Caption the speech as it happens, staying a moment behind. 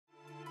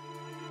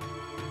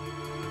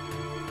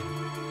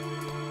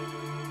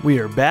We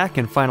are back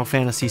in Final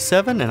Fantasy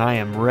VII, and I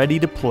am ready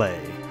to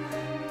play.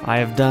 I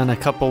have done a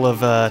couple of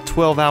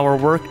 12-hour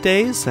work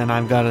days, and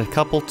I've got a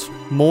couple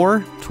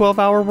more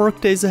 12-hour work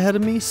days ahead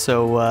of me,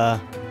 so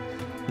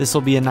this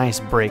will be a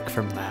nice break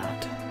from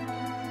that.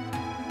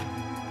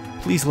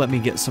 Please let me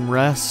get some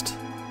rest.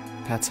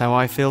 That's how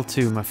I feel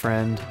too, my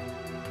friend.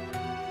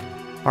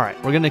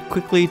 Alright, we're going to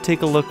quickly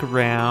take a look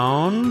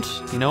around.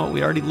 You know what,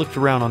 we already looked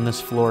around on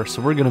this floor,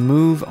 so we're going to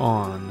move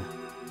on.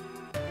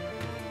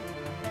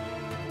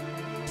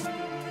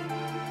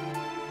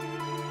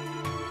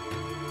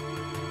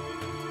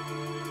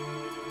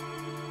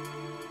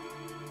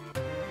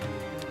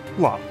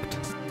 Locked.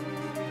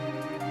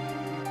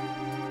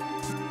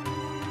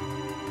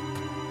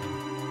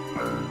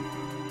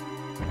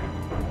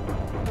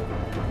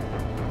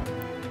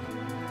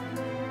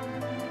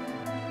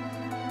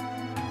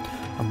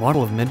 A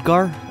model of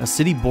Midgar? A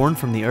city born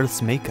from the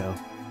Earth's Mako.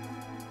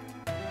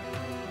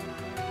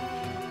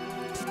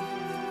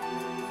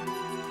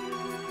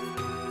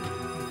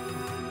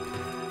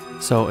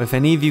 So if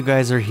any of you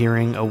guys are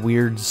hearing a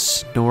weird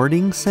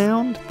snorting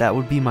sound, that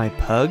would be my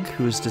pug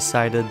who has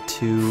decided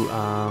to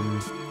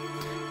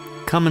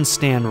come and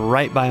stand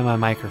right by my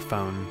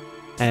microphone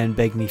and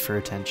beg me for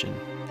attention.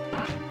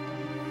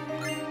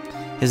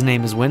 His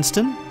name is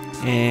Winston,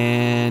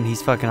 and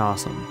he's fucking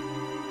awesome.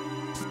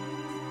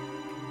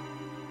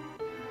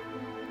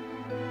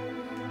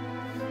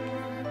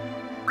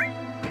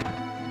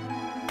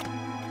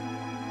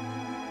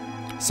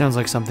 Sounds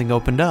like something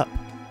opened up.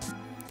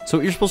 So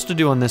what you're supposed to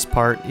do on this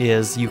part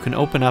is you can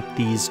open up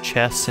these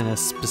chests in a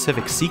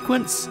specific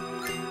sequence.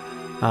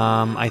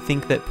 I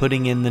think that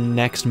putting in the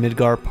next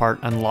Midgar part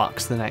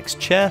unlocks the next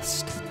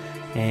chest,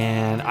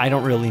 and I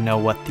don't really know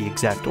what the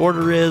exact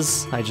order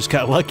is. I just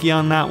got lucky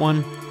on that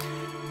one.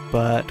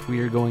 But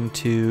we are going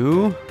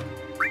to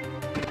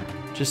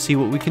just see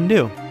what we can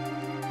do.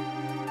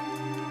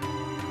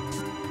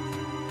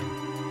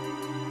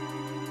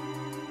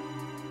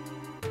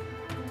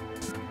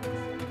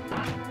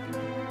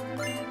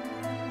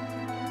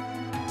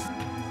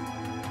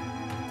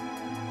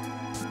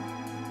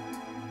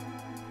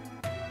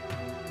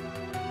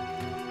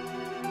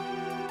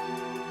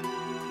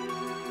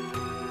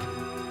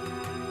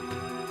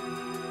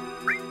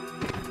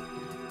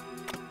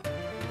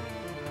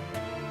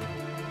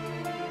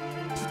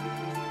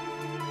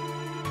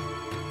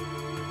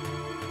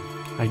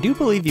 I do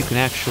believe you can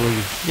actually...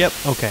 Yep,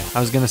 okay,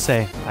 I was gonna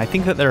say, I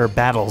think that there are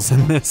battles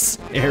in this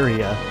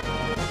area.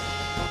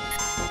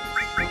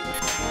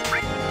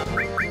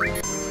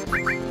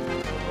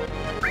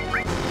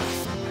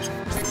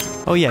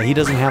 Oh yeah, he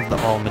doesn't have the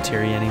all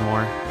materia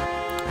anymore.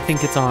 I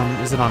think it's on...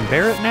 Is it on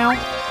Barrett now?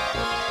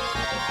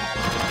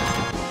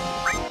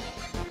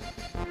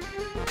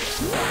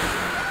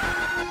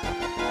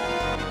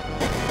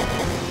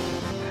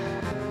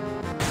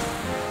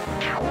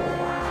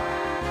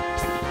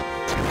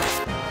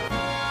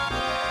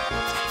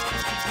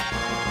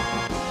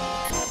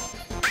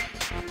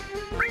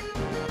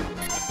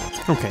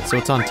 Okay, so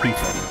it's on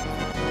Tifa.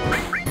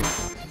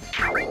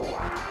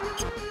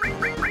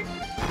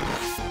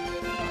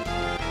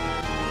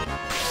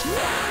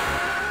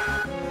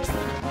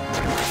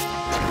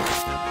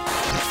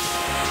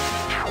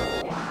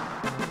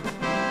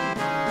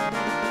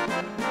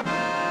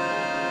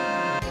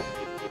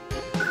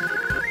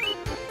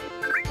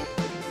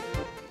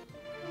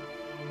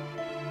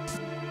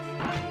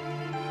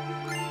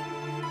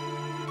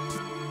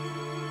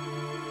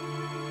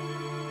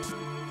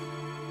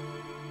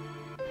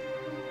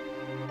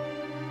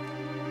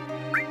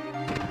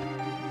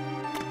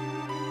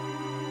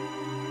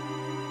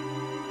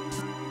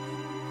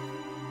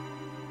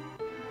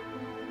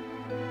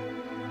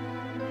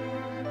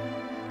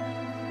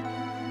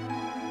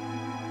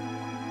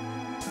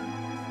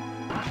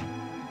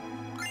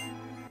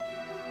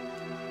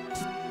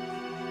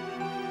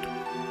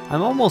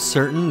 I'm almost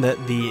certain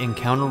that the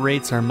encounter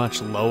rates are much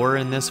lower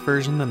in this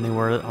version than they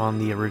were on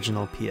the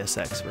original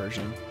PSX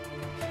version.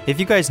 If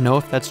you guys know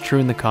if that's true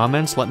in the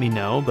comments, let me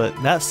know, but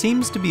that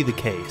seems to be the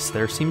case.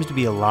 There seems to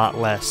be a lot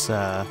less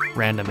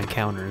random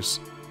encounters.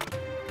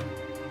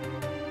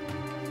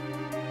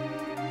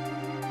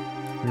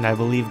 And I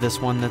believe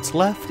this one that's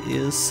left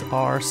is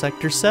our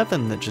Sector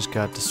 7 that just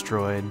got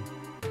destroyed.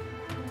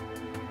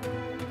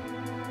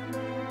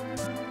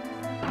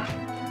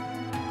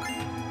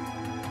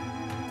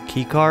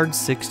 Keycard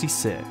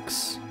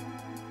 66.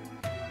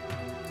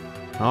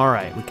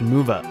 Alright, we can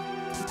move up.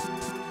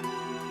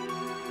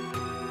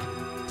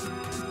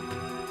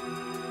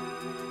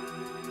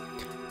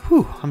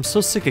 Whew, I'm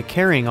so sick of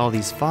carrying all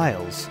these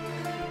files.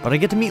 But I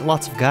get to meet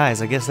lots of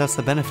guys. I guess that's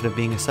the benefit of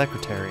being a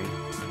secretary.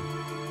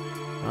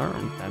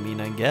 I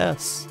mean, I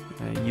guess.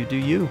 You do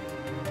you.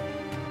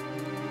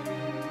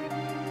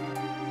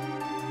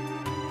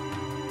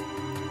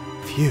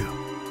 Phew.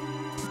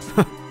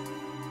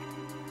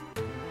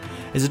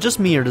 Is it just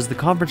me, or does the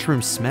conference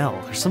room smell?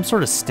 There's some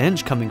sort of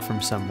stench coming from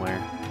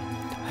somewhere.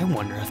 I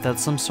wonder if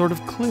that's some sort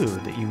of clue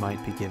that you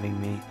might be giving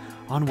me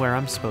on where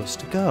I'm supposed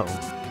to go.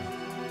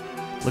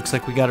 Looks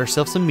like we got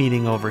ourselves a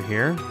meeting over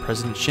here.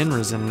 President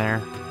Shin-ra's in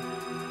there.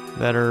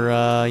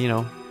 Better, you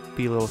know,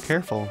 be a little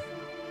careful.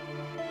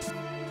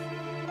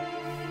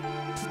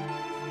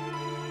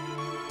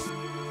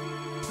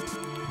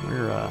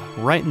 We're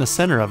right in the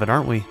center of it,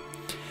 aren't we?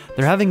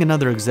 They're having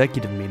another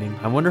executive meeting.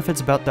 I wonder if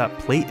it's about that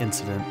plate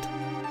incident.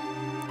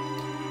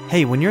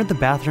 Hey, when you're in the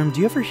bathroom, do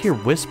you ever hear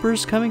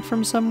whispers coming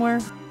from somewhere?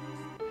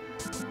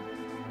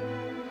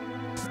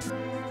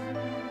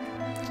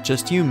 It's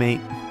just you,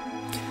 mate.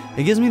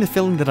 It gives me the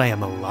feeling that I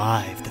am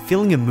alive, the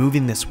feeling of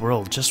moving this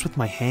world just with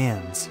my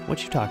hands.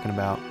 What you talking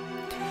about?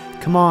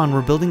 Come on,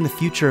 we're building the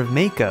future of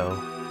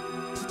Mako.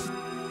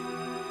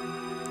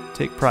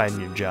 Take pride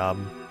in your job.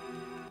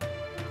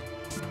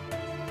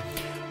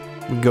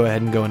 We can go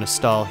ahead and go in a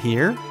stall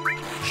here.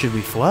 Should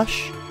we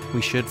flush?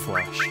 We should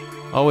flush.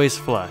 Always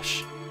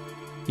flush.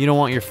 You don't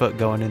want your foot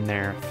going in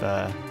there if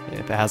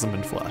it hasn't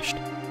been flushed.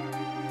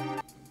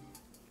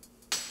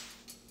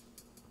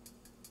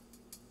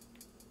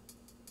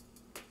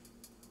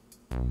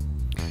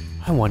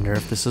 I wonder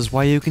if this is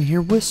why you can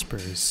hear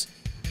whispers.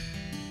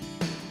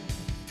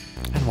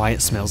 And why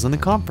it smells in the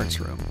conference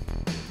room.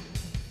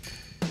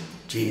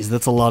 Geez,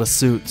 that's a lot of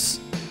suits.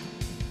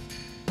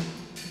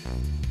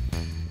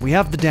 We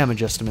have the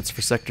damage estimates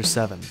for Sector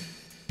 7.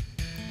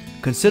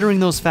 Considering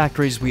those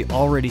factories we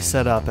already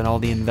set up and all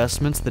the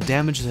investments, the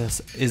damage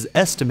is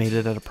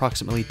estimated at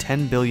approximately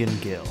 10 billion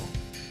gil.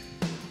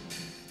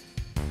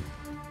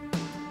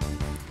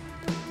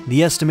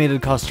 The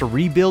estimated cost to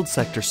rebuild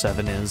Sector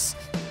 7 is...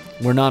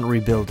 We're not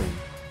rebuilding.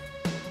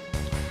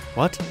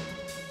 What?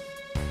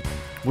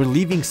 We're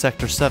leaving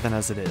Sector 7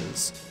 as it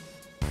is,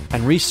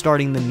 and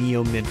restarting the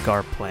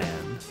Neo-Midgar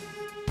plan.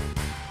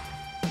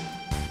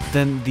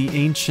 Then the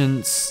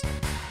ancients...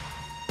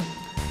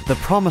 The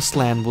Promised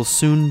Land will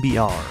soon be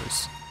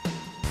ours.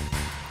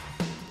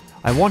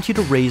 I want you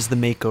to raise the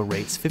Mako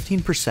rates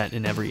 15%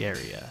 in every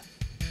area.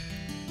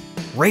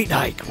 Rate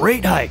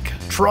hike,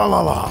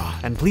 tra-la-la,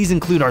 and please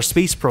include our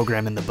space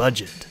program in the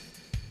budget.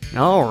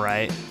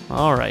 Alright,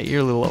 you're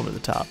a little over the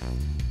top.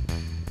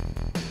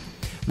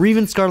 Reeve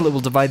and Scarlet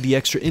will divide the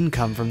extra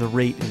income from the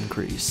rate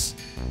increase.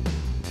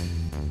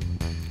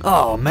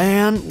 Oh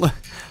man,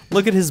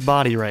 look at his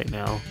body right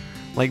now.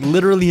 Like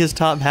literally his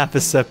top half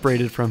is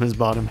separated from his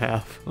bottom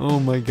half. Oh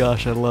my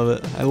gosh, I love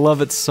it. I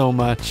love it so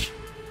much.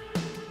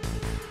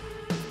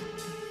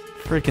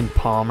 Freaking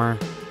Palmer.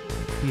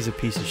 He's a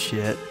piece of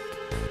shit.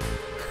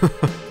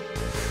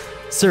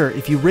 Sir,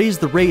 if you raise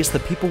the rates, the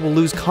people will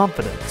lose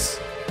confidence.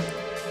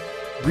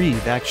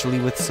 Reeve, actually,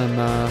 with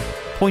some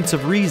points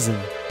of reason.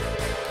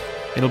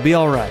 It'll be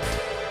alright.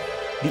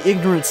 The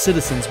ignorant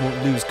citizens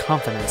won't lose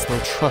confidence, they'll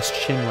trust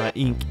Shin-ra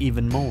Inc.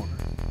 even more.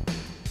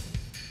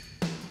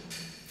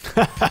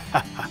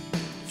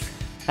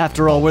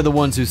 After all, we're the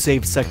ones who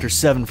saved Sector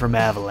 7 from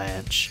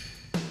Avalanche.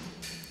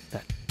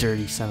 That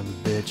dirty son of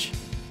a bitch.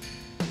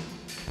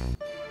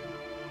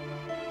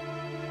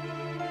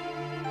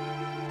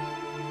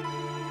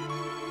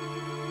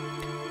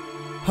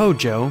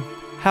 Hojo,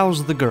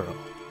 how's the girl?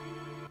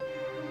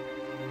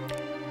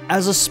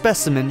 As a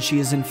specimen, she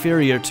is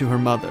inferior to her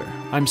mother.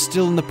 I'm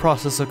still in the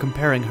process of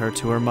comparing her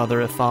to her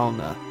mother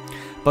Ifalna,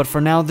 but for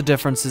now the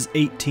difference is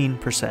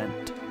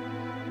 18%.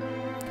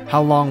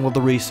 How long will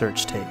the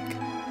research take?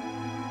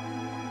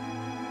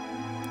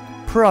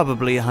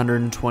 Probably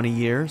 120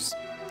 years.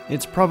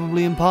 It's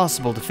probably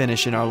impossible to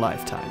finish in our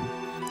lifetime,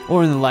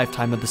 or in the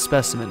lifetime of the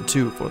specimen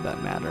too, for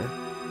that matter.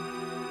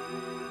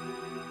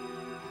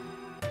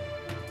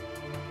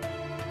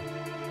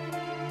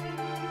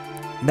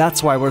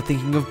 That's why we're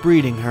thinking of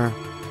breeding her.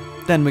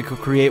 Then we could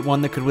create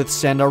one that could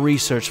withstand our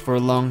research for a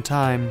long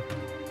time.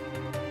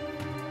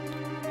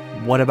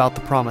 What about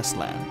the Promised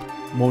Land?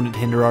 Won't it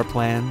hinder our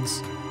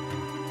plans?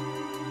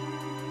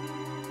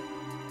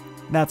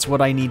 That's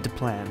what I need to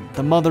plan.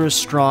 The mother is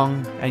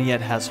strong, and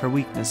yet has her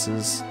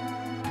weaknesses.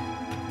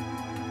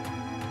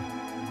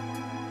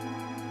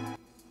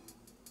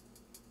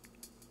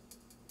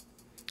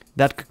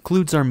 That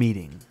concludes our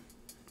meeting.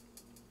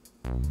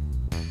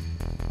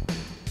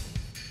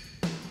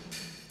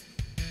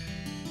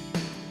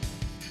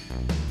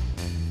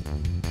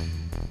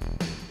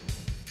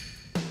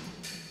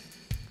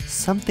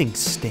 Something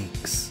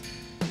stinks.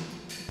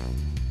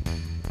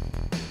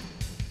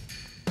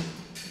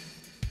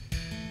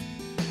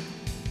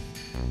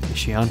 Is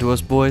she onto us,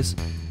 boys?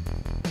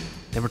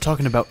 They were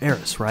talking about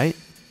Eris, right?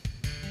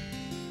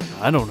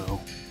 I don't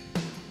know.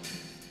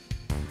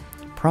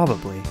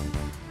 Probably.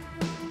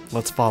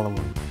 Let's follow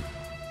him.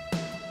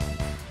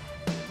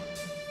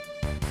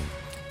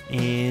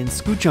 And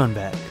scooch on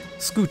back.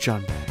 Scooch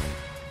on back.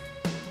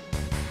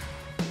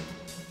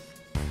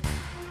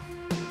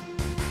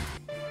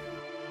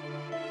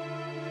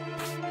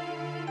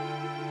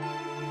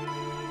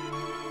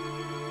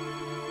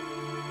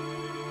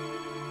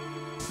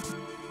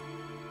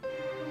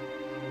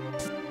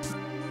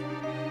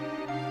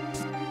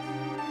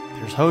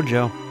 There's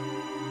Hojo.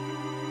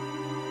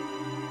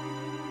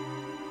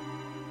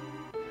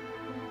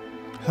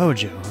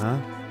 Hojo, huh?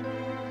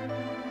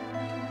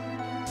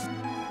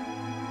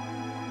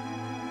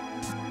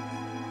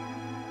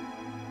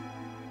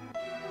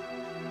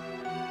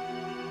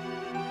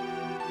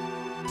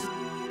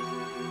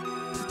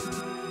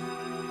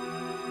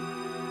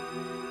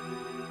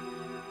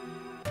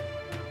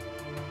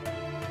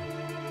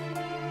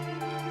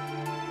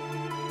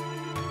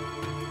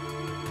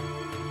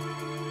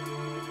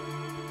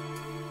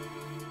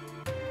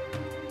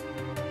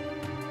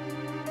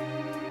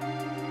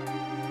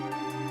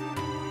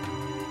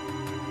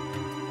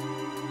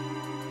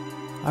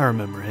 I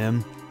remember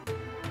him.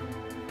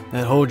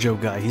 That Hojo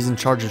guy, he's in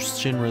charge of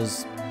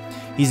Shinra's...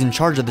 He's in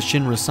charge of the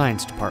Shinra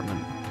Science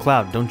Department.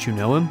 Cloud, don't you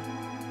know him?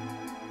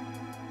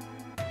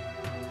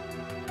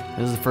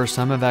 This is the first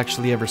time I've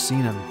actually ever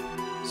seen him,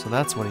 so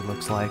that's what he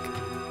looks like.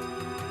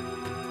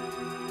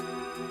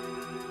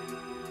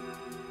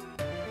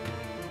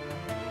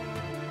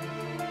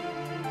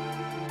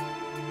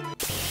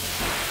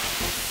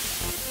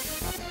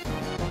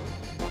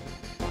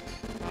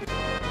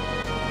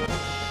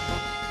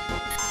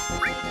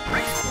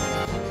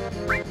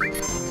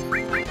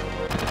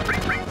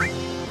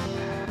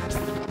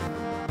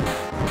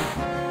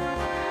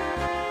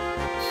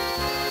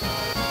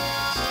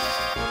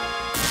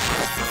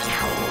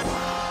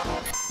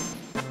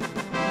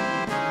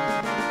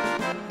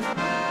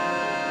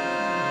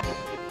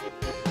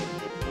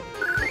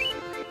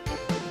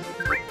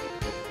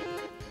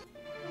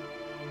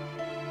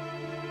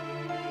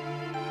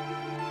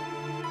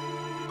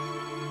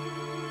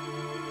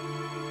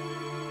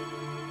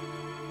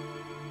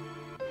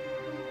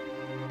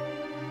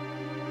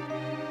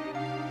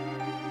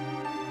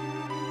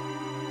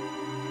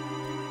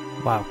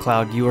 Wow,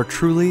 Cloud, you are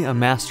truly a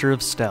master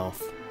of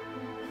stealth.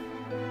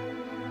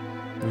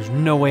 There's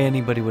no way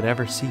anybody would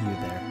ever see you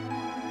there.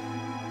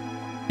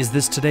 Is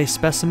this today's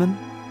specimen?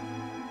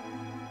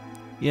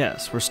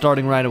 Yes, we're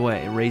starting right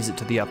away. Raise it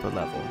to the upper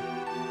level.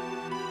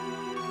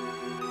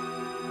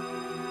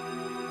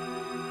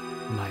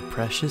 My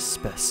precious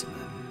specimen.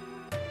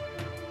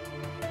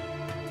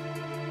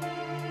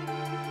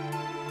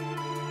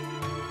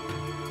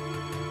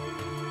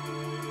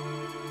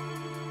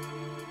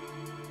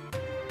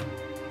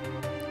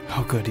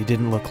 Oh good, he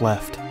didn't look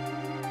left.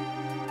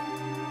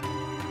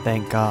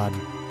 Thank God.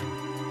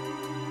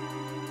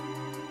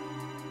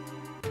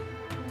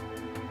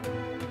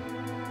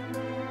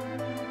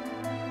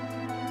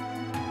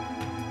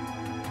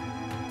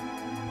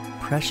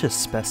 Precious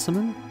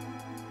specimen?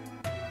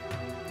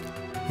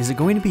 Is it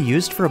going to be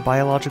used for a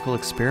biological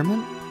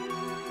experiment?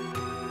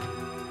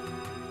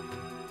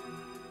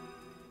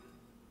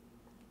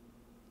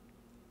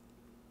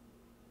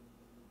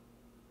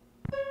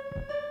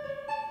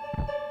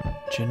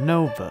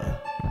 Jenova.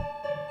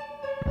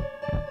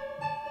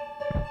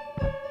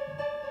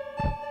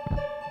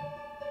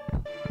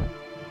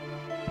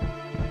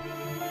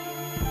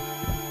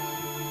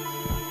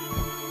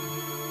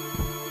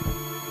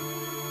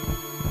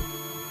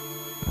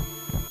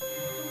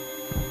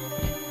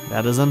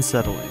 That is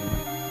unsettling.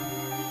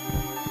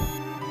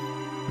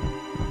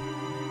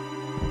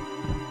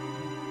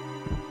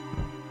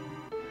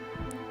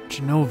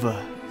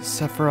 Jenova,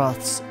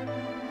 Sephiroth's...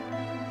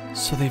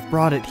 So they've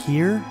brought it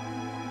here?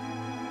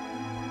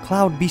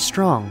 Cloud, be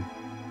strong.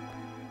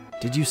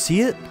 Did you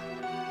see it?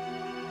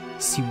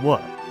 See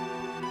what?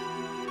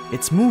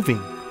 It's moving.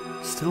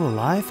 Still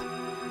alive?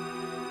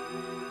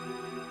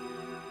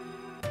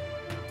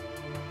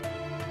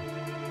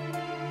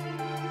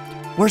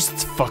 Where's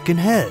its fucking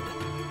head?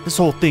 This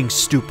whole thing's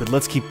stupid.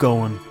 Let's keep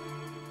going.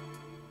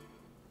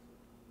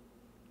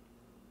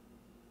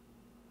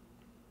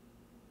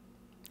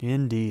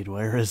 Indeed,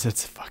 where is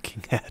its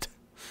fucking head?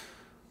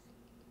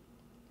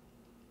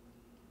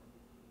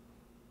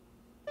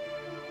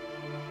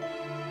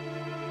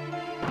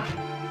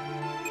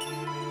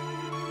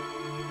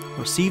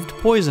 Received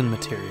poison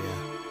materia.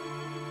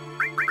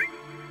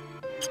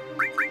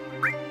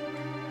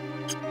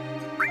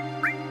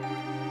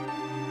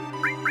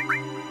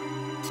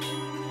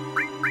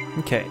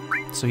 Okay,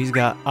 so he's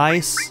got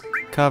ice,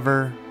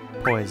 cover,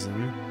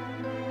 poison.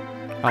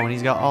 Oh, and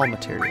he's got all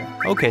materia.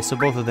 Okay, so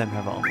both of them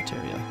have all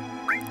materia.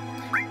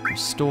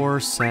 Restore,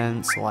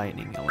 sense,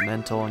 lightning,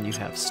 elemental, and you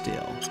have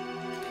still.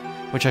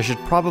 Which I should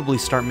probably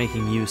start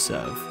making use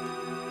of.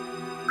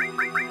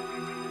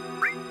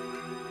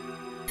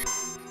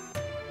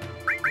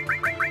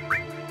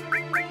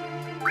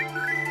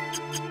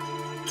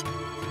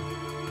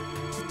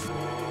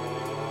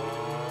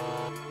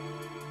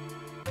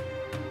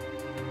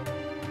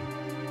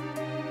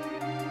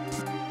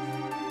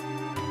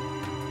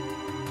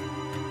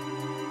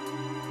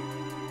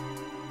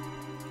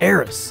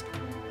 Eris.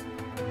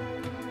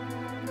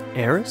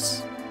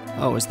 Eris?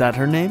 Oh, is that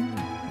her name?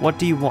 What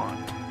do you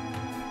want?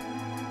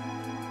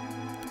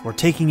 We're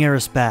taking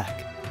Eris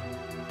back.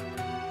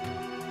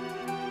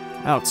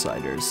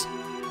 Outsiders.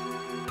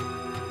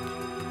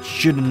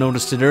 Should have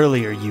noticed it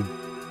earlier, you...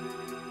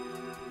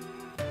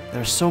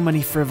 There's so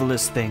many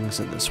frivolous things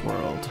in this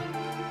world.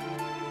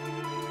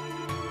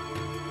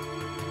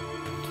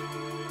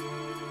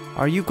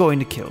 Are you going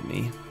to kill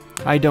me?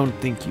 I don't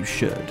think you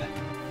should.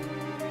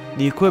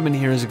 The equipment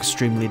here is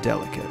extremely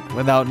delicate.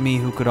 Without me,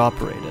 who could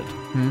operate it?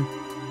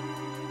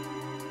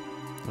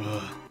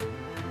 Ugh.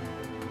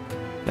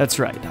 That's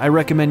right. I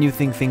recommend you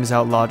think things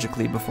out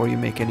logically before you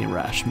make any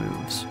rash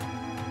moves.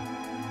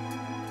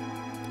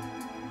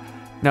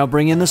 Now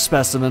bring in the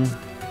specimen.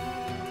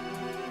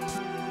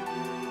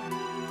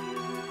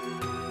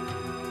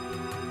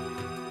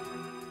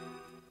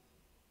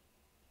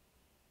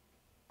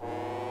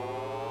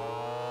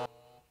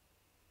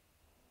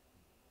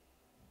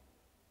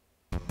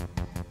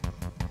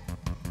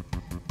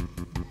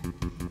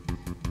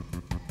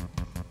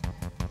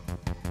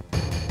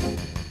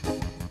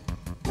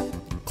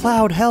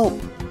 Cloud, help!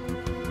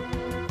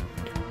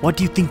 What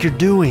do you think you're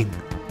doing?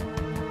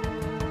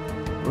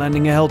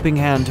 Lending a helping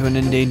hand to an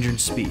endangered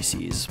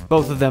species.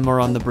 Both of them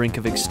are on the brink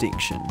of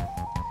extinction.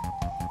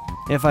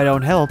 If I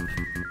don't help,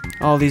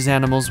 all these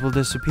animals will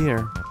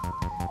disappear.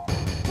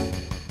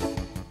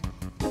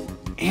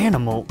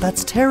 Animal?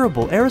 That's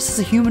terrible. Eris is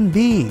a human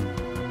being.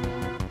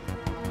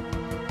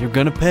 You're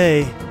gonna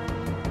pay.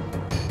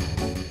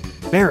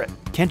 Barret,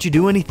 can't you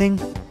do anything?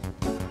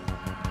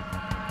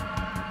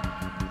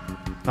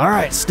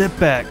 Alright, step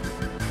back.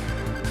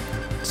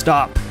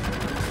 Stop.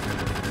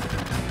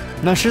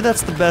 Not sure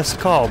that's the best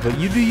call, but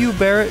you do you,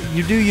 Barret.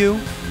 You do you.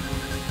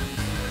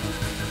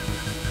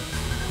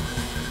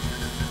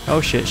 Oh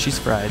shit, she's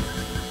fried.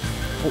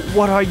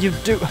 What are you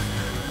do?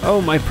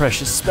 Oh, my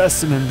precious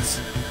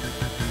specimens.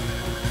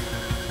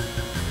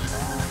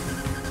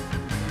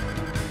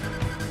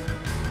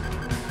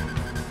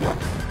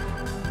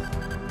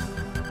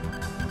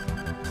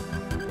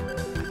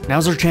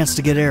 Now's our chance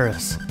to get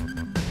Eris.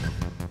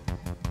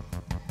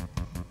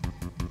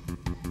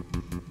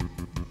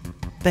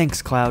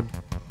 Thanks, Cloud.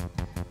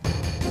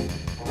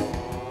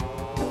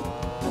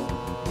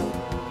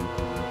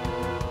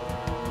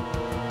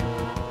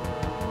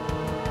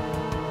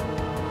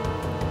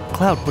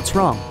 Cloud, what's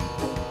wrong?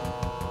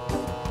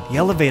 The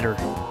elevator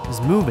is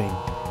moving.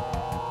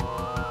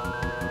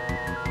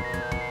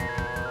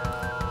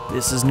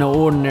 This is no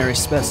ordinary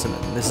specimen.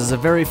 This is a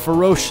very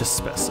ferocious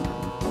specimen.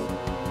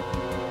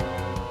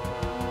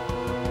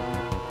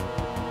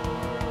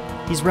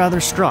 He's rather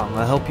strong.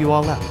 I'll help you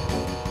all out.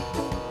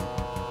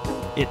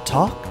 It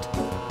talked?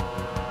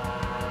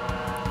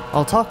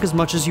 I'll talk as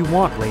much as you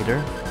want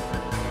later.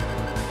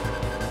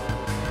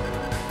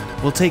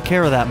 We'll take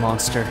care of that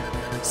monster.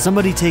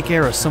 Somebody take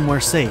Eris somewhere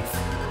safe.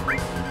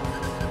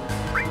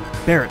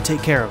 Barret,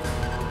 take care of her.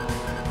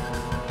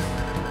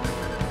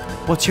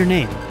 What's your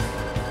name?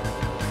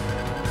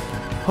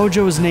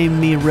 Hojo has named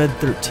me Red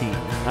 13,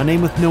 a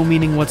name with no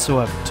meaning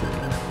whatsoever to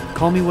me.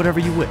 Call me whatever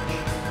you wish.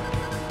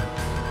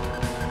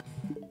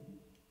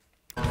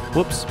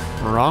 Whoops,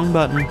 wrong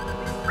button.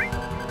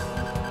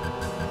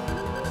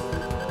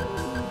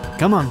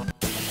 Come on.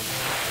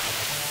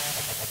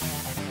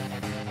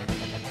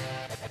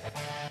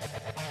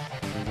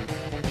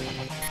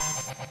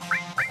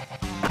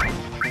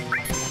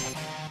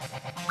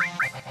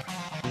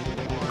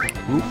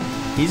 Oop,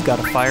 he's got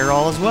a fire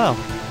all as well.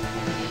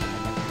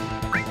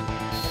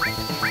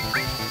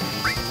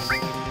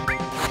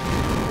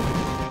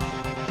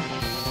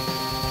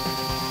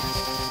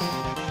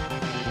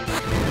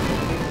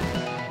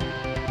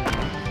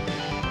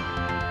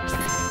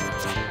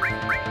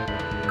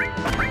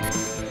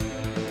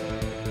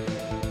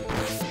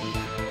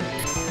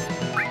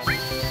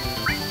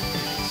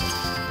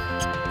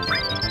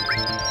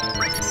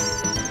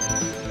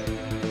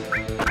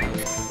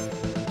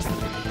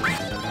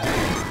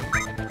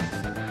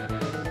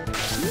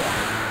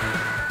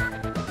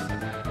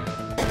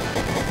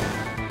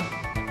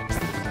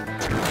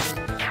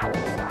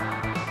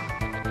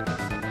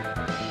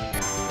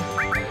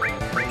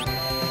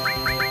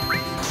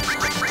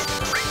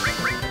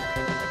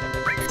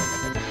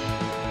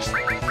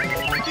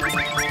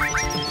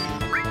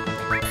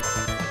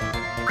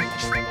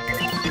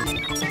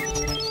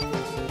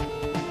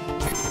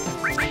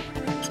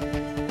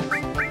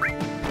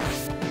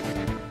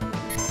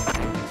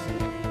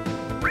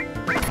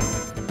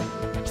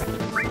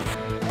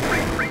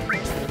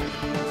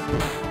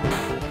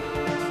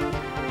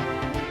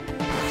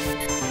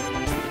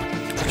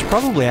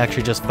 Probably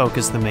actually just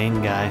focus the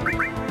main guy.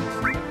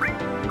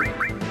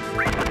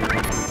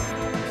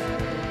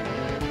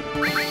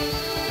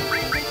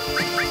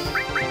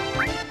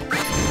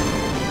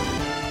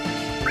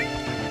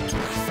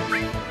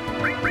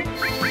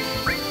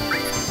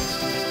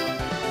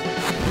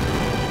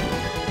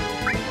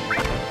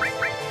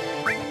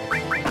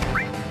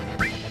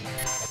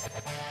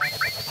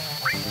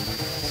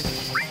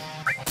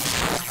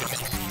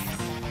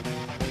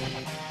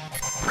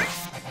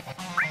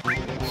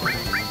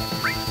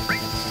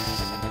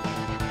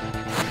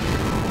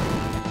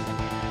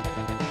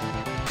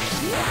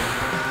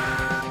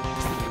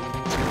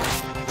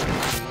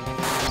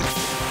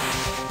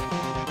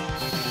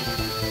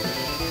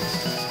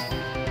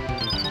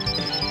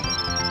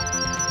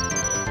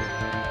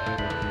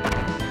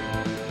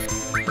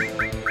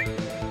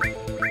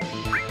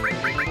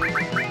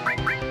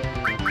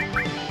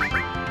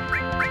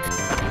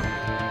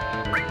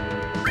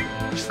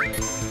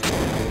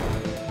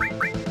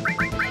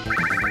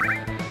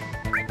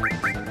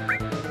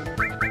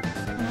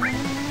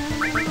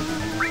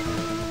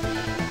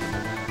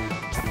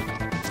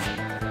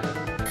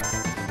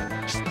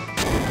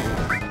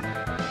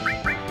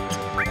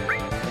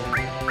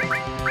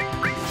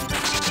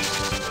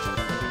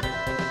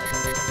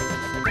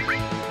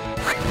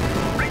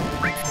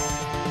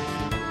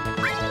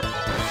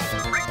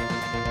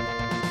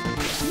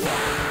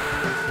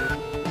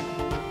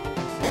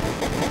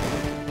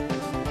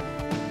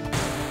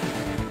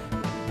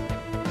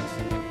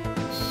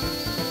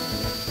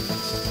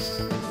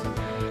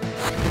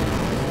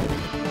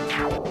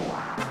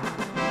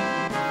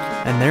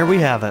 And there we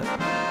have it.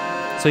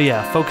 So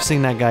yeah,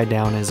 focusing that guy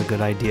down is a good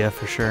idea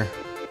for sure.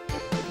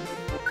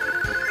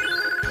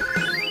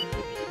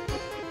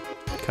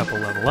 Couple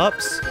level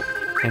ups,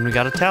 and we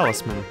got a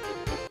talisman.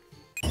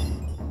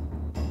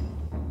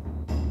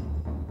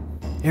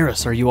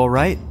 Eris, are you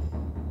alright?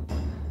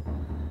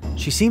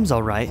 She seems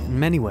alright in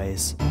many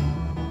ways.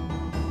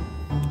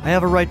 I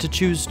have a right to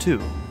choose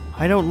too.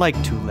 I don't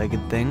like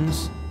two-legged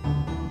things.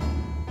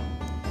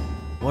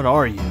 What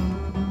are you?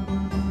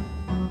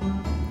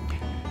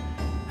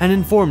 An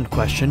informed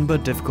question,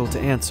 but difficult to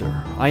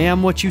answer. I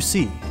am what you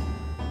see.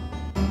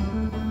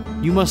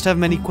 You must have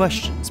many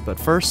questions, but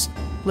first,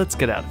 let's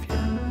get out of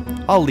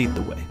here. I'll lead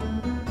the way.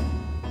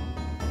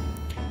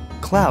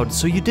 Cloud,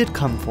 so you did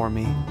come for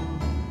me.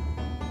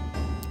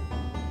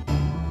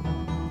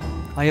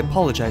 I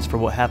apologize for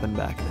what happened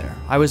back there.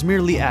 I was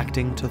merely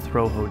acting to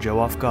throw Hojo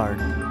off guard.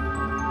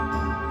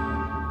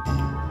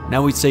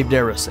 Now we saved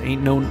Eris.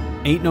 Ain't no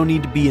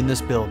need to be in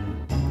this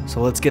building.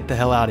 So let's get the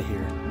hell out of here.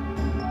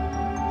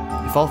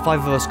 If all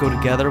 5 of us go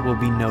together, we'll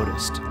be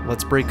noticed.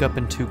 Let's break up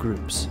in 2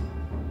 groups.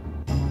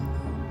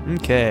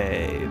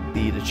 Okay,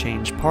 B to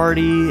change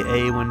party,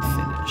 A when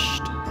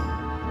finished.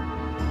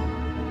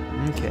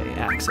 Okay,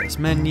 access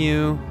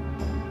menu.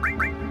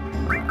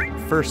 Alright,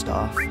 first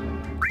off.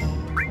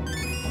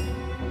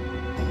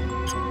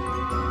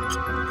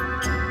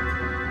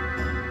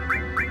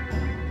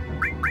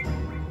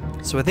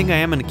 So I think I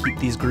am going to keep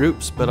these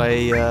groups, but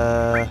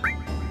I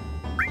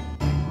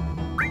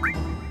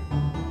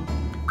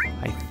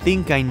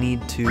think I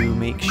need to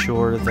make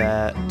sure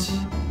that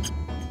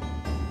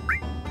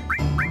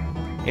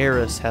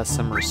Eris has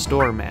some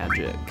restore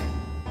magic.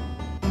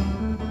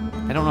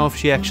 I don't know if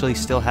she actually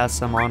still has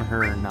some on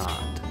her or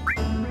not.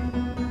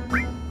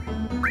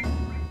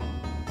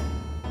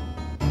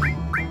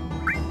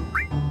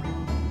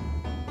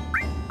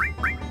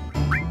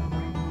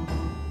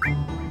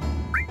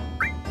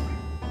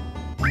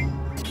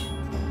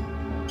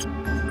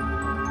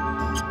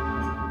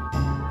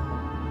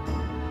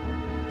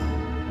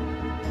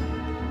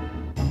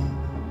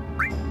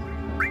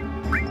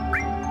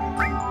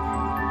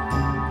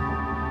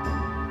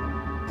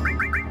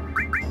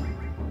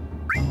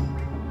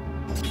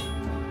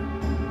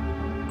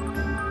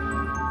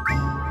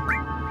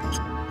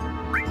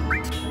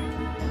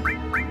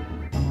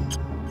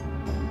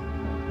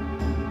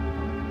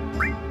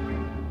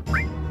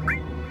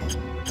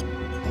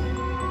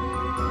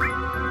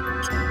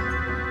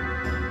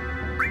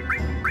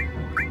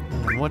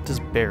 What does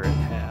Barrett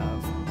have?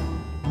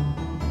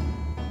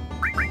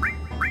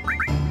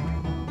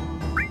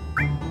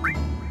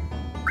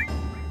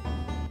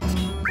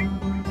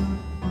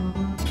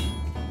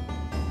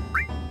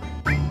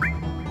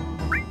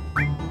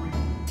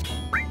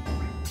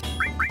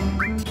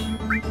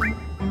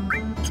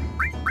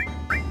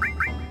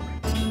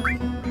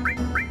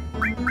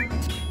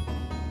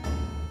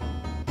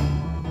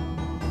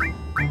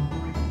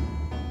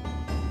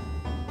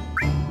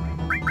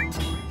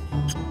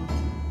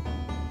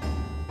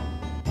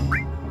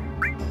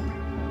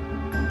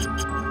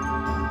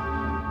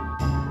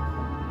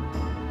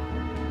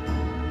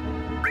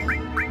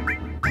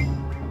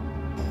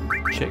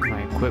 Check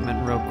my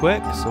equipment real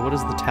quick. So what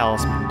does the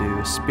talisman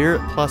do? Spirit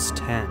plus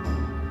 10.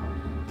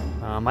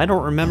 I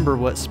don't remember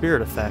what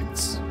spirit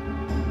affects.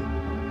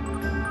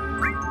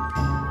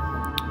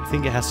 I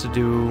think it has to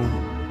do...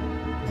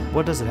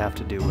 What does it have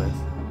to do with?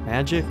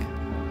 Magic?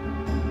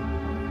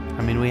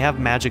 I mean, we have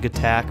magic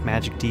attack,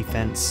 magic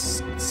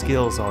defense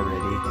skills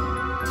already.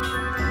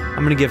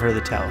 I'm gonna give her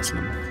the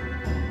talisman.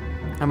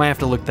 I might have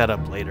to look that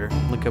up later.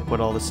 Look up what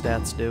all the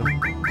stats do.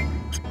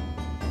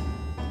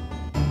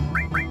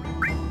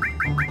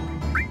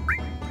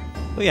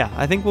 But yeah,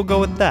 I think we'll go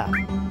with that.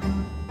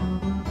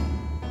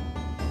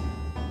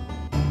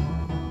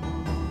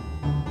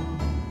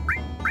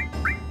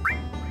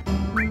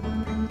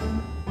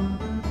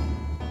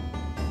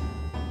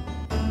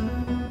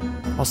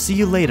 I'll see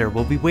you later.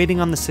 We'll be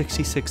waiting on the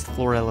 66th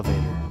floor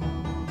elevator.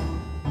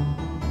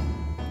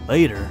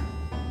 Later?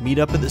 Meet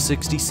up at the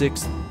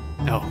 66th...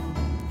 Oh.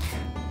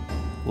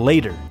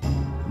 Later.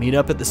 Meet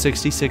up at the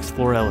 66th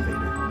floor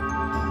elevator.